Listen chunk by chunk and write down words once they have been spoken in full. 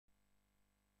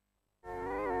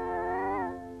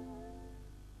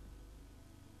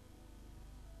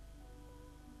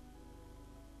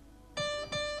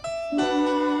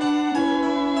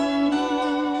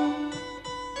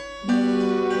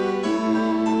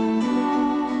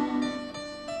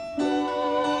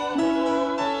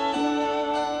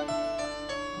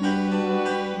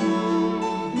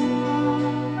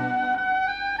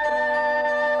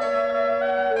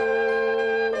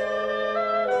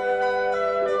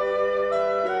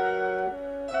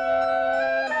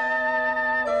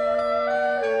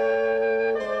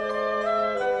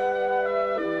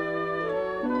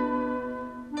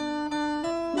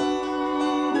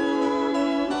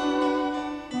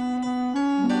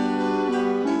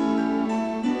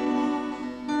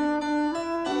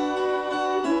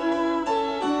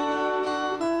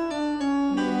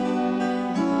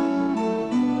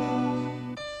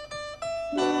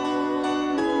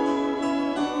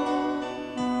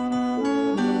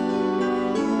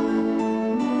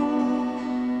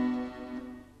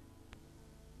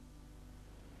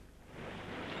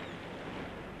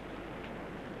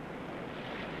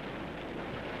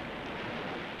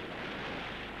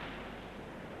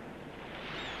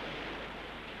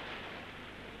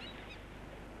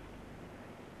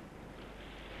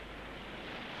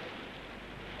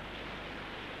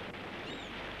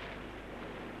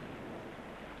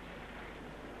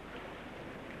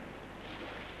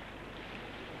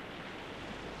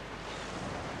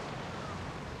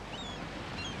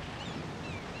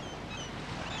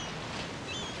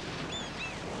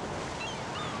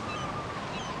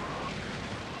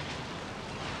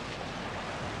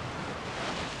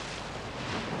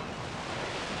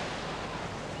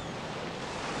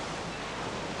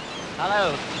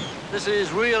Hello, this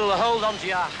is real hold on to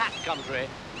your hat country,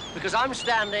 because I'm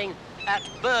standing at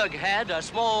Burghead, a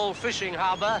small fishing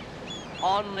harbour,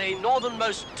 on the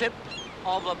northernmost tip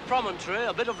of a promontory,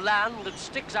 a bit of land that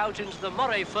sticks out into the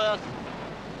Moray Firth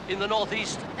in the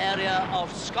northeast area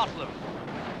of Scotland.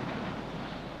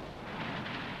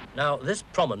 Now, this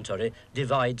promontory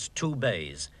divides two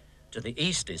bays. To the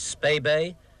east is Spey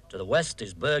Bay, to the west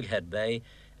is Burghead Bay,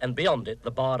 and beyond it the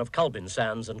bar of Culbin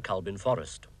Sands and Culbin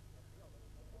Forest.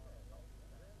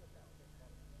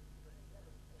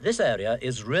 This area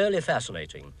is really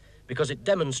fascinating because it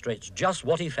demonstrates just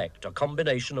what effect a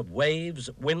combination of waves,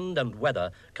 wind and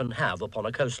weather can have upon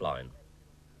a coastline.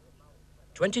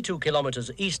 22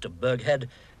 kilometres east of Burghead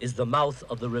is the mouth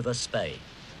of the River Spey.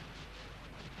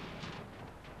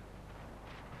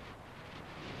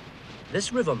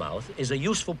 This river mouth is a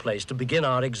useful place to begin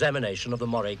our examination of the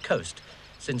Moray coast,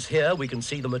 since here we can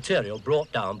see the material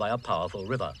brought down by a powerful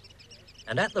river.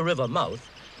 And at the river mouth,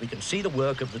 we can see the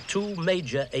work of the two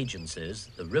major agencies,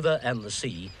 the river and the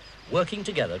sea, working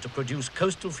together to produce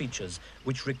coastal features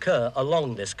which recur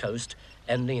along this coast,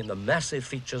 ending in the massive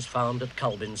features found at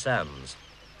Culbin Sands.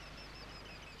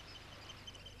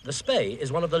 The Spey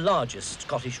is one of the largest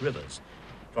Scottish rivers.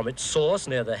 From its source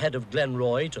near the head of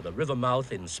Glenroy to the river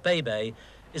mouth in Spey Bay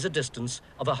is a distance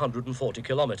of 140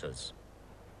 kilometres.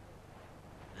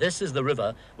 This is the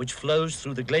river which flows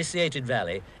through the glaciated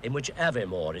valley in which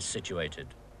Aviemore is situated.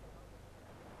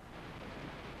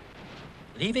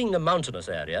 Leaving the mountainous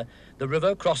area, the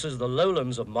river crosses the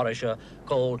lowlands of Morayshire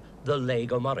called the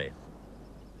Lake O'Murray.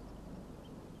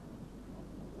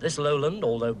 This lowland,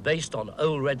 although based on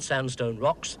old red sandstone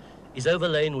rocks, is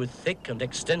overlain with thick and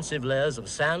extensive layers of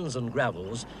sands and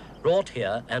gravels brought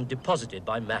here and deposited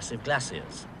by massive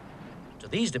glaciers. To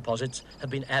these deposits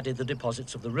have been added the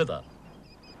deposits of the river.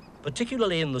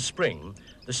 Particularly in the spring,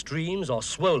 the streams are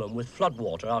swollen with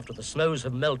floodwater after the snows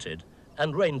have melted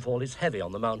and rainfall is heavy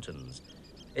on the mountains.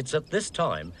 It's at this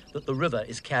time that the river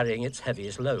is carrying its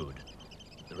heaviest load.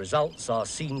 The results are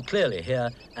seen clearly here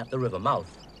at the river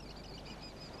mouth.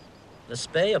 The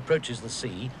Spey approaches the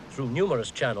sea through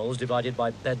numerous channels divided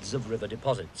by beds of river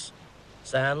deposits.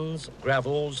 Sands,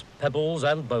 gravels, pebbles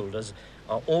and boulders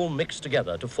are all mixed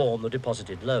together to form the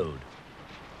deposited load.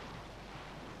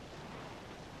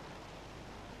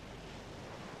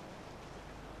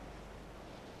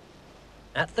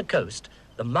 At the coast,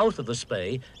 the mouth of the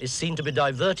Spey is seen to be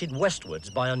diverted westwards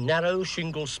by a narrow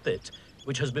shingle spit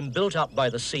which has been built up by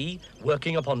the sea,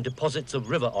 working upon deposits of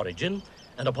river origin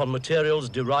and upon materials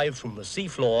derived from the sea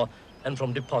floor and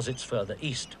from deposits further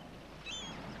east.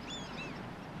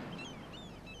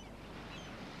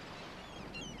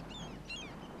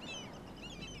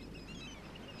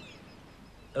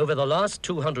 Over the last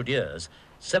 200 years,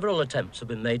 several attempts have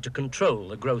been made to control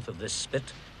the growth of this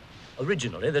spit.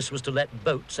 Originally, this was to let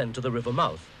boats enter the river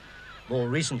mouth. More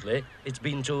recently, it's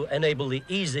been to enable the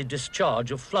easy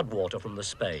discharge of floodwater from the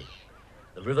Spey.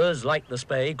 The rivers, like the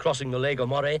Spey, crossing the Lake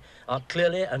O'Murray, are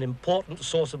clearly an important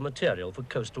source of material for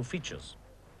coastal features.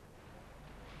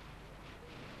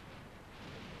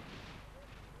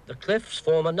 The cliffs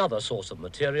form another source of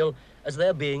material as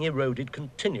they're being eroded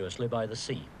continuously by the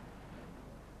sea.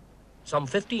 Some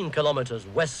 15 kilometres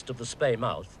west of the Spey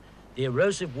mouth, the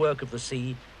erosive work of the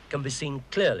sea can be seen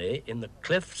clearly in the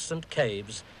cliffs and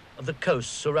caves of the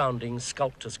coast surrounding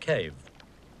Sculptor's Cave.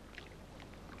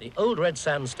 The old red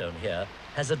sandstone here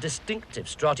has a distinctive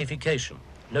stratification.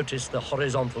 Notice the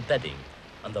horizontal bedding,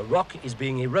 and the rock is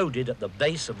being eroded at the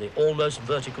base of the almost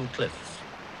vertical cliffs.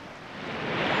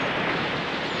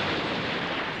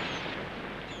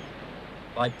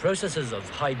 By processes of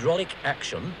hydraulic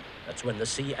action, that's when the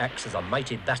sea acts as a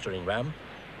mighty battering ram,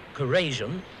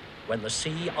 corrasion, when the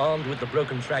sea, armed with the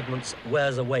broken fragments,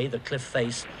 wears away the cliff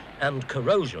face, and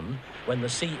corrosion, when the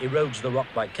sea erodes the rock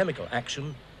by chemical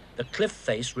action, the cliff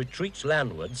face retreats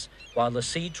landwards while the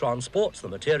sea transports the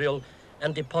material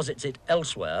and deposits it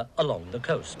elsewhere along the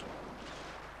coast.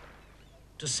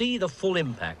 To see the full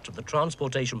impact of the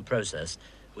transportation process,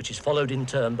 which is followed in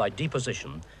turn by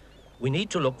deposition, we need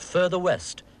to look further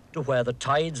west to where the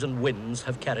tides and winds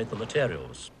have carried the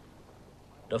materials.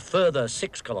 A further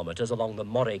 6 kilometres along the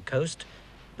Moray coast,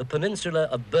 the peninsula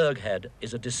of Burghead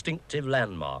is a distinctive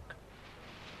landmark.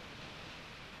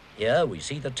 Here we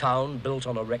see the town built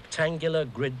on a rectangular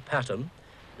grid pattern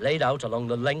laid out along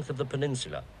the length of the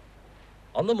peninsula.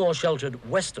 On the more sheltered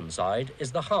western side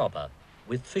is the harbour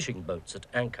with fishing boats at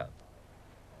anchor.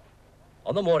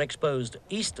 On the more exposed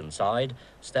eastern side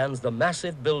stands the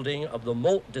massive building of the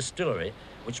malt distillery,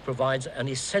 which provides an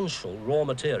essential raw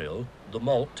material, the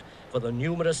malt, for the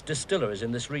numerous distilleries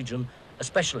in this region,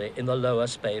 especially in the lower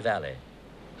Spey Valley.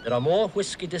 There are more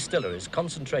whisky distilleries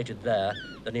concentrated there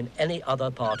than in any other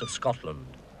part of Scotland.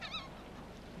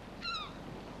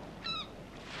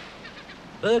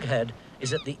 Burghead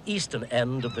is at the eastern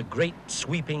end of the great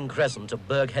sweeping crescent of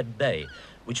Burghead Bay,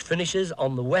 which finishes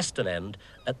on the western end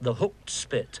at the hooked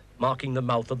spit marking the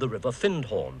mouth of the River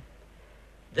Findhorn.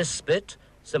 This spit,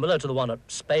 similar to the one at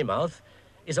Spaymouth,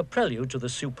 is a prelude to the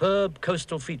superb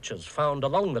coastal features found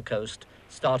along the coast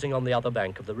starting on the other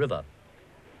bank of the river.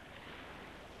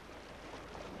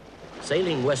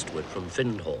 Sailing westward from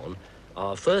Findhorn,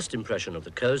 our first impression of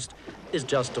the coast is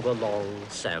just of a long,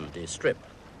 sandy strip.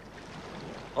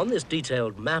 On this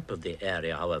detailed map of the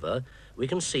area, however, we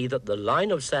can see that the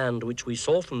line of sand which we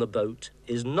saw from the boat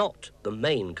is not the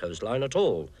main coastline at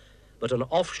all, but an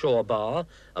offshore bar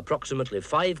approximately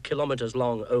 5 kilometers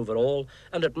long overall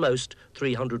and at most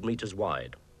 300 meters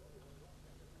wide.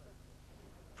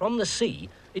 From the sea,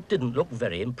 it didn't look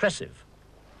very impressive.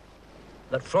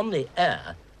 But from the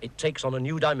air, it takes on a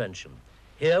new dimension.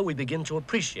 Here we begin to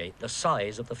appreciate the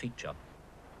size of the feature.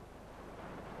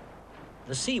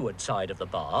 The seaward side of the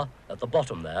bar, at the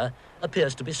bottom there,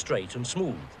 appears to be straight and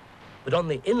smooth, but on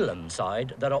the inland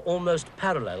side there are almost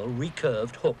parallel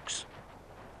recurved hooks.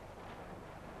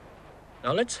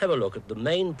 Now let's have a look at the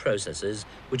main processes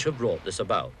which have brought this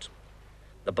about.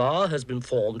 The bar has been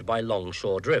formed by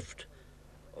longshore drift.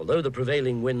 Although the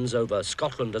prevailing winds over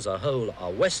Scotland as a whole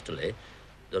are westerly,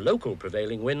 the local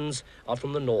prevailing winds are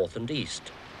from the north and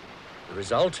east. The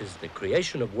result is the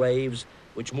creation of waves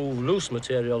which move loose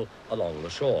material along the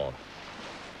shore.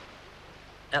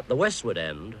 At the westward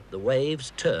end, the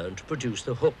waves turn to produce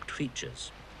the hooked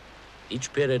features.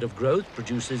 Each period of growth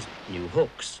produces new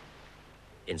hooks.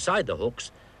 Inside the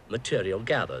hooks, material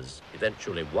gathers,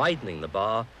 eventually widening the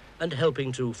bar and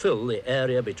helping to fill the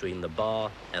area between the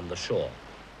bar and the shore.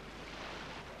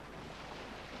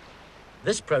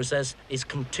 This process is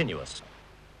continuous.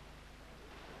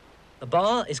 The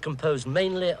bar is composed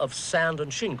mainly of sand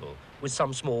and shingle with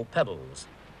some small pebbles.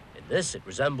 In this, it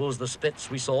resembles the spits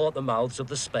we saw at the mouths of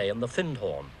the Spey and the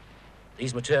Findhorn.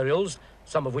 These materials,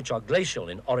 some of which are glacial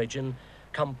in origin,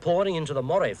 come pouring into the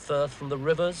Moray Firth from the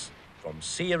rivers, from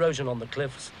sea erosion on the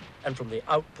cliffs, and from the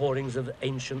outpourings of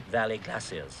ancient valley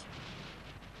glaciers.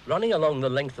 Running along the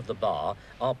length of the bar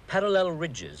are parallel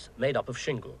ridges made up of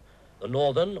shingle. The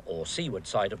northern or seaward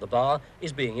side of the bar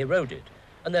is being eroded,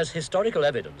 and there's historical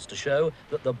evidence to show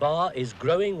that the bar is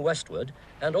growing westward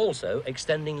and also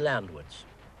extending landwards.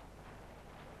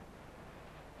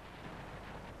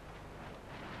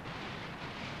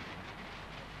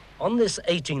 On this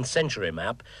 18th century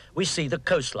map, we see the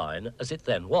coastline as it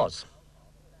then was.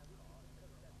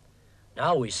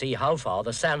 Now we see how far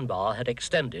the sandbar had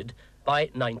extended by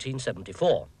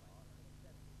 1974.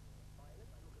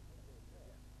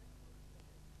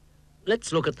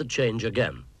 Let's look at the change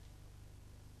again.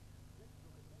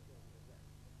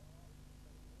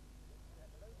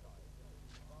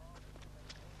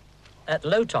 At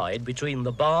low tide, between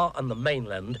the bar and the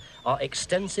mainland are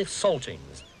extensive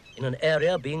saltings in an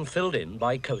area being filled in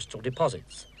by coastal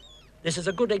deposits. This is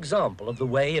a good example of the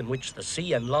way in which the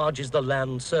sea enlarges the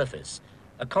land surface,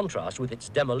 a contrast with its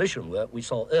demolition work we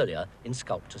saw earlier in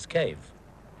Sculptor's Cave.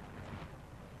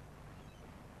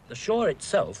 The shore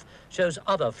itself shows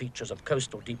other features of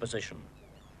coastal deposition.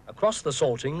 Across the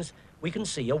saltings, we can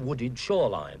see a wooded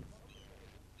shoreline.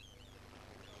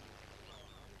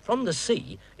 From the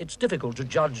sea, it's difficult to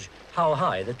judge how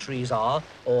high the trees are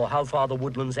or how far the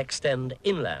woodlands extend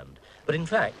inland. But in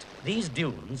fact, these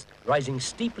dunes, rising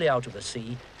steeply out of the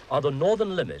sea, are the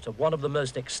northern limit of one of the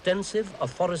most extensive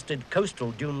afforested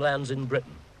coastal dunelands in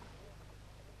Britain.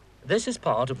 This is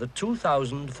part of the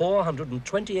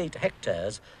 2,428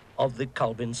 hectares of the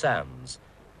Culbin Sands.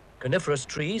 Coniferous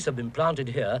trees have been planted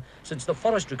here since the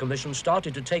Forestry Commission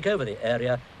started to take over the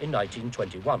area in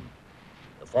 1921.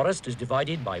 The forest is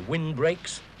divided by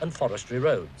windbreaks and forestry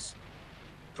roads.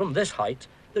 From this height,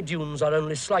 the dunes are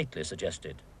only slightly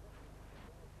suggested.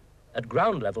 At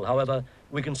ground level, however,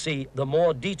 we can see the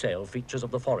more detailed features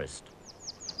of the forest.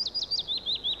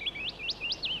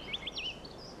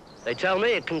 They tell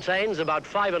me it contains about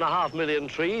 5.5 million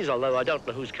trees, although I don't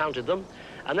know who's counted them,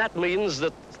 and that means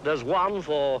that there's one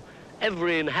for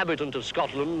every inhabitant of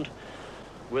Scotland,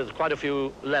 with quite a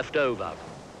few left over.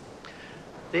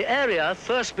 The area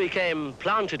first became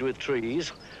planted with trees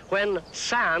when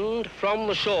sand from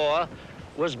the shore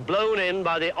was blown in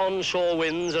by the onshore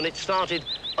winds and it started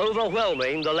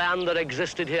overwhelming the land that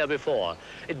existed here before.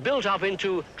 It built up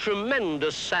into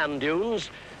tremendous sand dunes.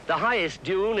 The highest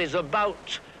dune is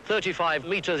about 35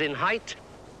 meters in height.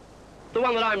 The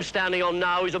one that I'm standing on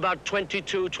now is about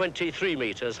 22, 23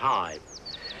 meters high.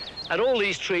 And all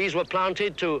these trees were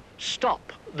planted to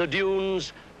stop the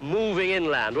dunes moving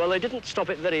inland. Well, they didn't stop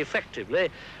it very effectively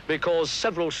because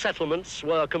several settlements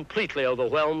were completely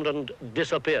overwhelmed and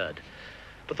disappeared.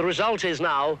 But the result is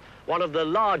now one of the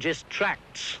largest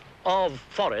tracts of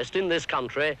forest in this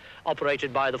country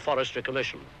operated by the Forestry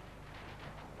Commission.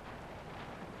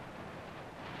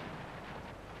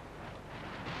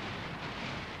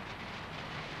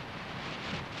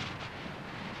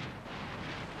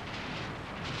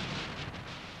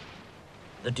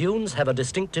 The dunes have a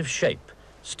distinctive shape,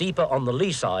 steeper on the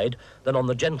lee side than on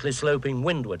the gently sloping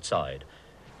windward side.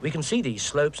 We can see these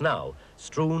slopes now,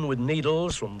 strewn with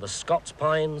needles from the Scots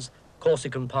pines,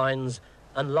 Corsican pines,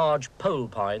 and large pole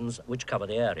pines which cover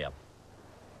the area.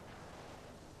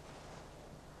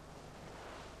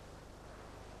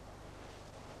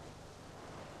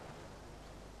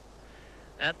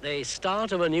 At the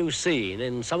start of a new scene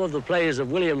in some of the plays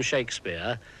of William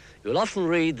Shakespeare, you'll often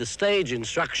read the stage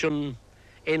instruction,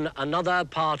 "in another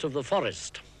part of the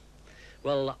forest."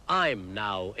 Well, I'm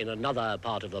now in another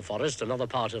part of the forest, another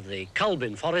part of the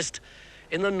Culbin forest,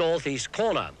 in the northeast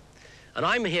corner. And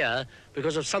I'm here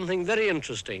because of something very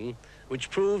interesting which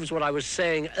proves what I was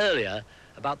saying earlier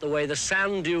about the way the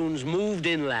sand dunes moved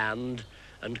inland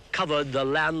and covered the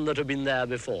land that had been there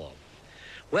before.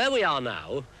 Where we are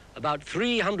now, about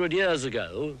 300 years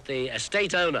ago, the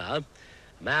estate owner,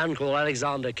 a man called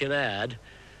Alexander Kinnaird,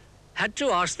 had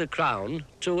to ask the Crown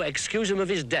to excuse him of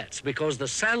his debts because the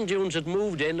sand dunes had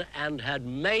moved in and had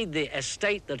made the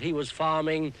estate that he was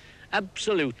farming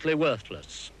absolutely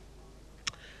worthless.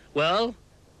 Well,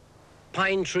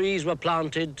 pine trees were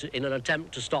planted in an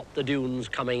attempt to stop the dunes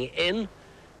coming in.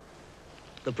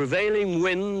 The prevailing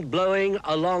wind blowing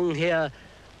along here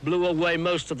blew away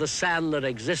most of the sand that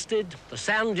existed. The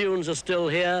sand dunes are still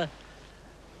here.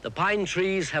 The pine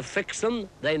trees have fixed them.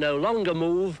 They no longer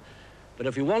move. But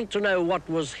if you want to know what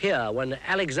was here when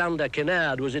Alexander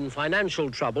Kinnaird was in financial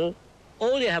trouble,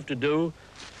 all you have to do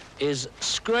is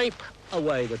scrape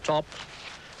away the top,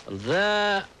 and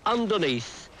there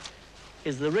underneath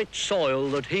is the rich soil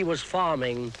that he was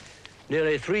farming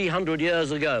nearly 300 years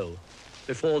ago,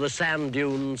 before the sand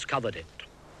dunes covered it.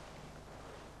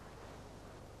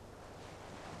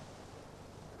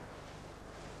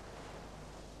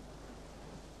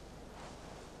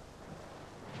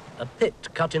 A pit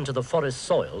cut into the forest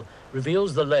soil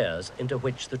reveals the layers into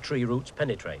which the tree roots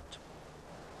penetrate.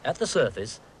 At the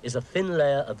surface is a thin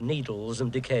layer of needles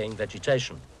and decaying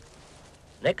vegetation.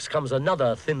 Next comes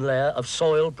another thin layer of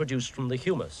soil produced from the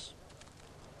humus.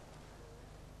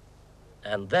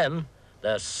 And then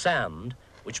there's sand,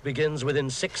 which begins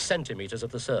within 6 centimeters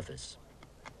of the surface.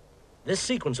 This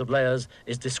sequence of layers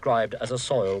is described as a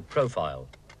soil profile.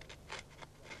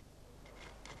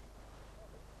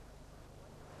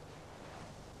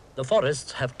 The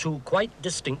forests have two quite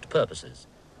distinct purposes.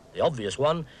 The obvious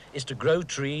one is to grow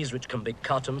trees which can be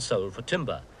cut and sold for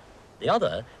timber. The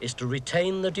other is to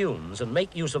retain the dunes and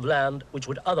make use of land which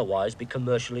would otherwise be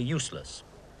commercially useless.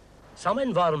 Some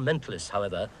environmentalists,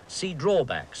 however, see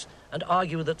drawbacks and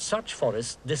argue that such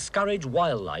forests discourage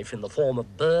wildlife in the form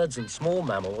of birds and small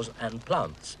mammals and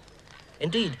plants.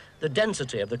 Indeed, the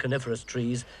density of the coniferous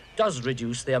trees does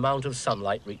reduce the amount of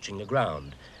sunlight reaching the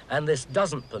ground, and this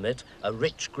doesn't permit a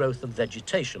rich growth of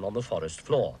vegetation on the forest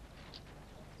floor.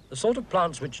 The sort of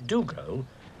plants which do grow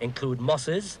include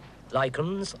mosses,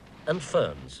 lichens, and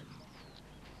ferns.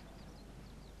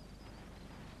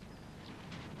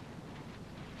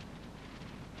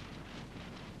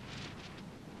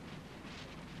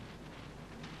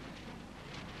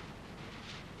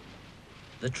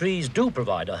 The trees do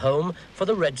provide a home for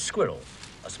the red squirrel,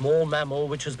 a small mammal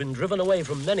which has been driven away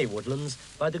from many woodlands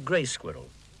by the grey squirrel.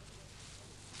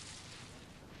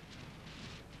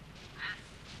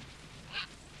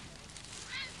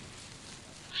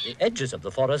 The edges of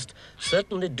the forest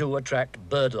certainly do attract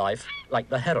bird life like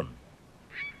the heron.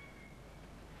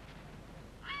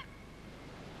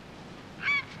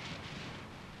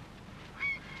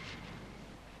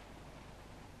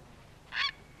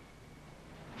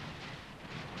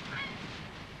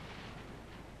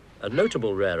 A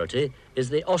notable rarity is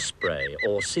the osprey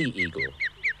or sea eagle.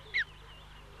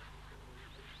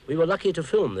 We were lucky to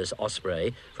film this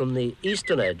osprey from the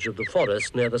eastern edge of the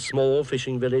forest near the small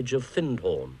fishing village of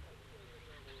Findhorn.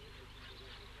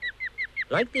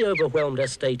 Like the overwhelmed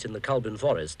estate in the Culbin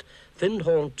forest,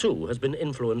 Findhorn too has been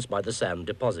influenced by the sand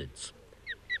deposits.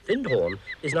 Findhorn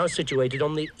is now situated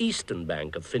on the eastern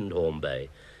bank of Findhorn Bay,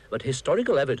 but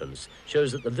historical evidence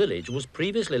shows that the village was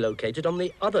previously located on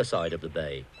the other side of the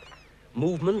bay.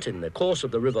 Movement in the course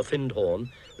of the river Findhorn,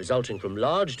 resulting from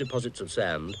large deposits of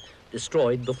sand,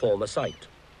 destroyed the former site.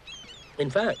 In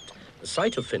fact, The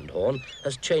site of Findhorn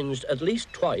has changed at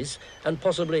least twice and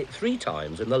possibly 3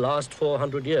 times in the last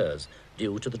 400 years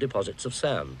due to the deposits of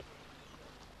sand.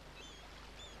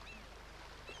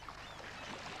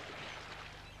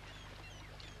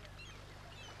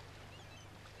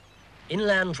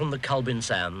 Inland from the Culbin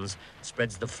sands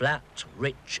spreads the flat,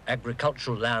 rich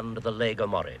agricultural land of the Lega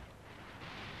Mori.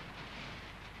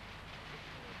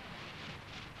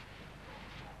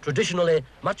 Traditionally,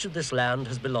 much of this land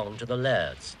has belonged to the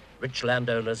lairds, rich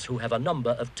landowners who have a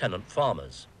number of tenant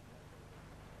farmers.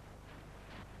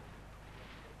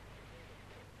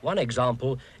 One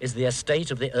example is the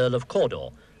estate of the Earl of Cawdor,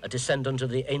 a descendant of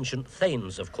the ancient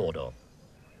Thanes of Cawdor.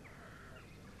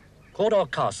 Cawdor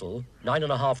Castle,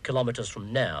 9.5 kilometres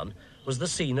from Nairn, was the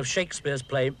scene of Shakespeare's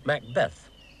play Macbeth.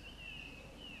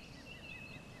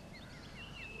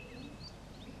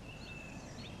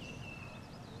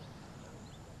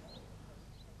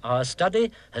 Our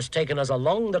study has taken us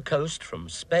along the coast from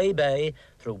Spey Bay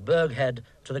through Burgh Head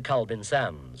to the Culbin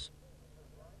Sands.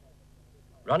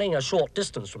 Running a short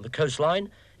distance from the coastline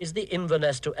is the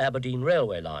Inverness to Aberdeen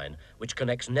railway line, which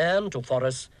connects Nairn to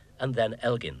Forres and then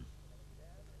Elgin.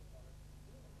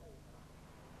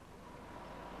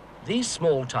 These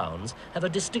small towns have a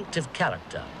distinctive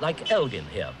character, like Elgin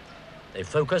here. They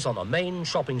focus on a main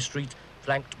shopping street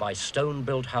flanked by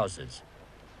stone-built houses.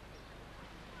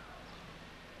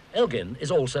 Elgin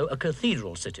is also a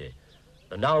cathedral city.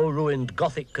 The now ruined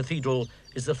Gothic cathedral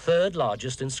is the 3rd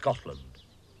largest in Scotland.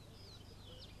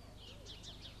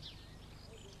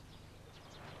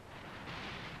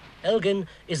 Elgin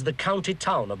is the county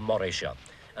town of Morayshire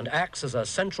and acts as a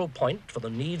central point for the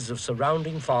needs of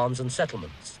surrounding farms and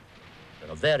settlements.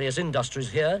 There are various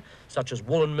industries here, such as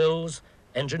woolen mills,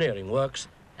 engineering works,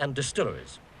 and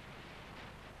distilleries.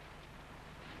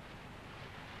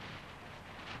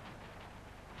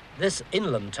 This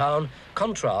inland town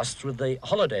contrasts with the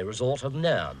holiday resort of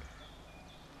Nairn.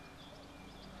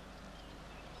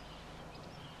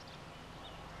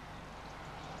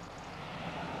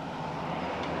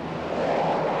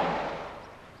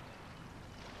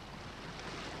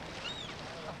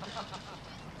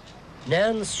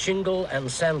 Nairn's shingle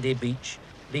and sandy beach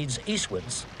leads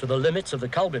eastwards to the limits of the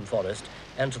Culbin forest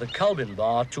and to the Culbin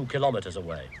Bar 2 kilometres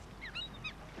away.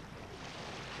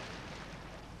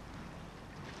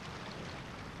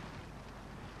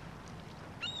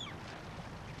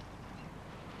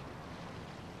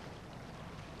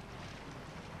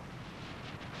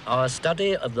 Our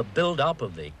study of the build-up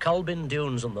of the Culbin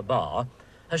dunes on the Bar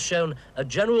has shown a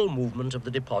general movement of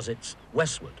the deposits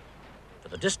westward. For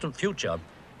the distant future,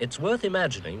 it's worth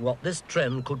imagining what this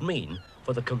trend could mean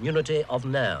for the community of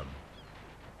Nairn.